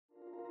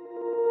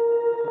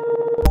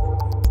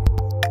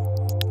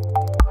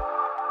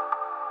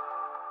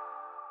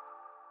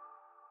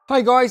Hi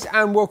guys,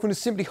 and welcome to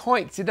Simply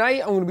Hike.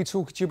 Today I'm going to be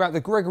talking to you about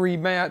the Gregory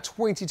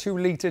 22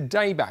 litre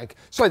day bag.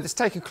 So let's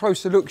take a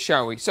closer look,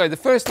 shall we? So the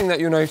first thing that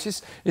you'll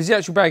notice is the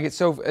actual bag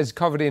itself is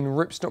covered in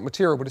ripstop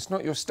material, but it's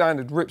not your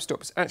standard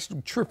ripstop, it's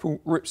actually triple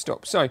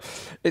ripstop. So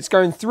it's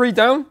going 3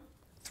 down,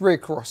 3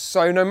 across.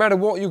 So no matter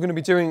what you're going to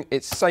be doing,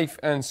 it's safe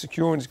and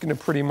secure, and it's going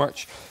to pretty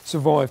much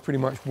survive pretty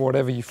much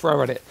whatever you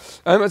throw at it.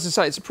 As I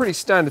say, it's a pretty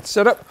standard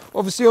setup.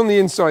 Obviously on the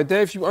inside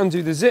there, if you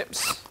undo the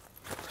zips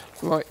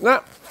like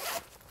that,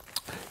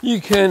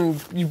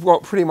 you've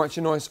got pretty much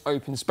a nice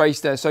open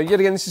space there. So yet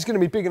again, this is going to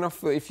be big enough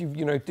for if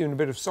you're doing a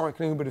bit of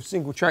cycling, a bit of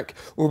single track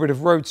or a bit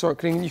of road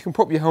cycling, and you can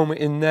pop your helmet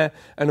in there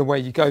and away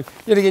you go.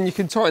 Yet again, you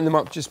can tighten them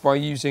up just by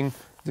using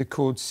the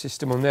cord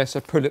system on there, so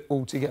pull it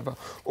all together.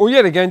 Or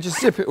yet again, just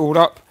zip it all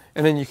up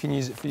and then you can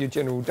use it for your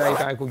general day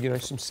bag or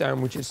some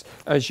sandwiches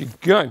as you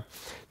go.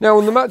 Now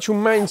on the actual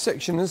main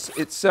section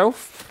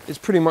itself, it's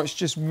pretty much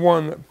just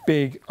one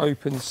big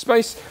open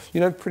space,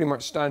 pretty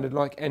much standard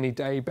like any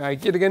day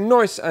bag. Yet again,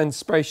 nice and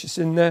spacious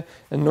in there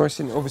and nice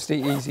and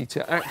obviously easy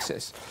to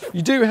access.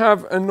 You do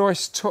have a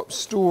nice top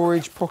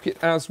storage pocket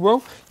as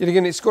well. Yet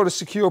again, it's got a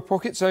secure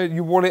pocket, so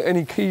your wallet,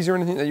 any keys or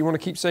anything that you want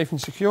to keep safe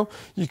and secure,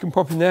 you can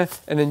pop in there,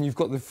 and then you've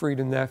got the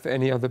freedom there for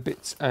any other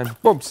bits and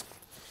bobs.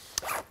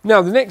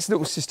 Now the next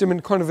little system,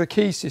 and kind of a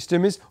key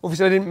system, is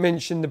obviously I didn't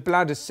mention the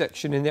bladder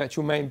section in the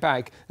actual main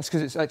bag. That's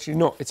because it's actually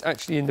not, it's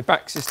actually in the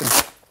back system.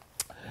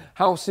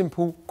 How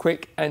simple,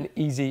 quick and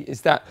easy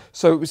is that?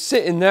 So it was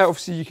sitting there,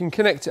 obviously you can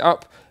connect it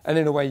up and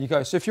then away you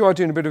go. So if you are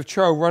doing a bit of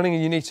trail running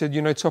and you need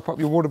to top up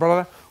your water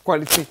bladder, quite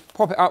literally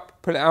pop it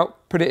up, pull it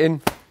out, put it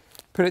in,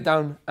 put it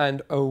down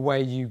and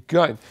away you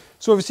go.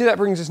 So obviously that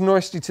brings us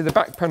nicely to the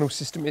back panel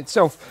system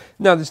itself.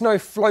 Now there's no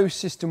flow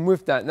system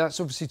with that, and that's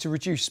obviously to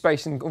reduce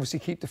space and obviously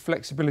keep the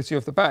flexibility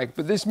of the bag.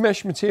 But this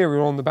mesh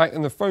material on the back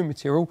and the foam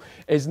material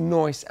is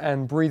nice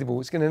and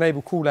breathable. It's going to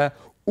enable cool air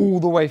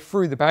all the way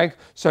through the bag,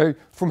 so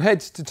from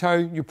head to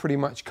toe you're pretty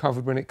much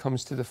covered when it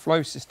comes to the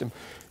flow system.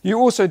 You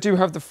also do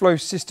have the flow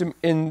system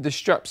in the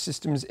strap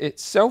systems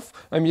itself,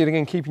 yet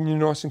again keeping you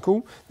nice and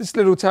cool. This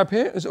little tab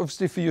here is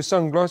obviously for your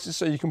sunglasses,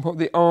 so you can put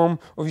the arm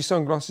of your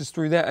sunglasses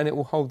through there and it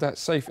will hold that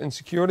safe and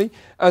securely,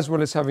 as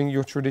well as having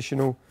your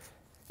traditional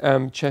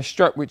chest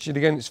strap, which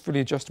again is fully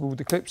adjustable with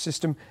the clip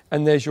system,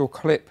 and there's your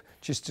clip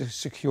just to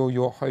secure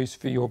your hose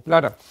for your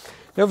bladder.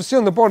 Now obviously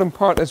on the bottom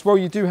part as well,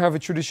 you do have a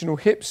traditional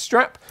hip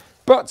strap,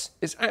 but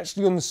it's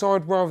actually on the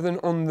side rather than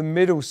on the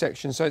middle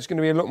section, so it's going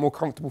to be a lot more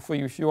comfortable for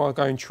you if you are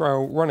going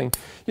trail running.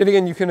 Yet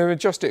again, you can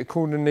adjust it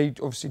accordingly,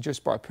 obviously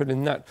just by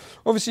pulling that.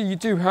 Obviously you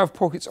do have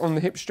pockets on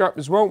the hip strap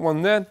as well,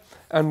 one there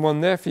and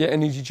one there for your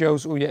energy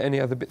gels or your any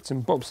other bits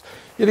and bobs.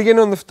 Yet again,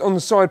 on the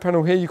side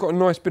panel here, you've got a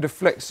nice bit of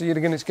flex, so yet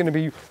again it's going to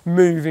be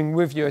moving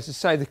with you. As I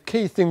say, the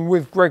key thing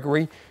with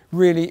Gregory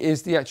really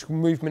is the actual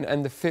movement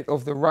and the fit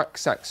of the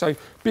rucksack. So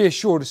be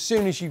assured, as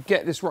soon as you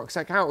get this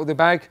rucksack out of the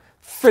bag,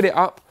 fit it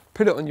up,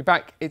 put it on your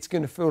back, it's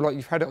going to feel like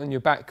you've had it on your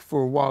back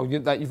for a while,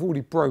 that you've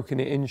already broken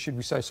it in, should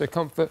we say. So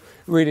comfort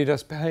really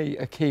does play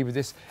a key with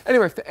this.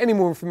 Anyway, for any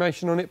more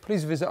information on it,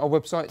 please visit our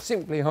website,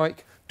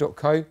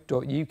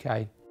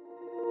 simplyhike.co.uk.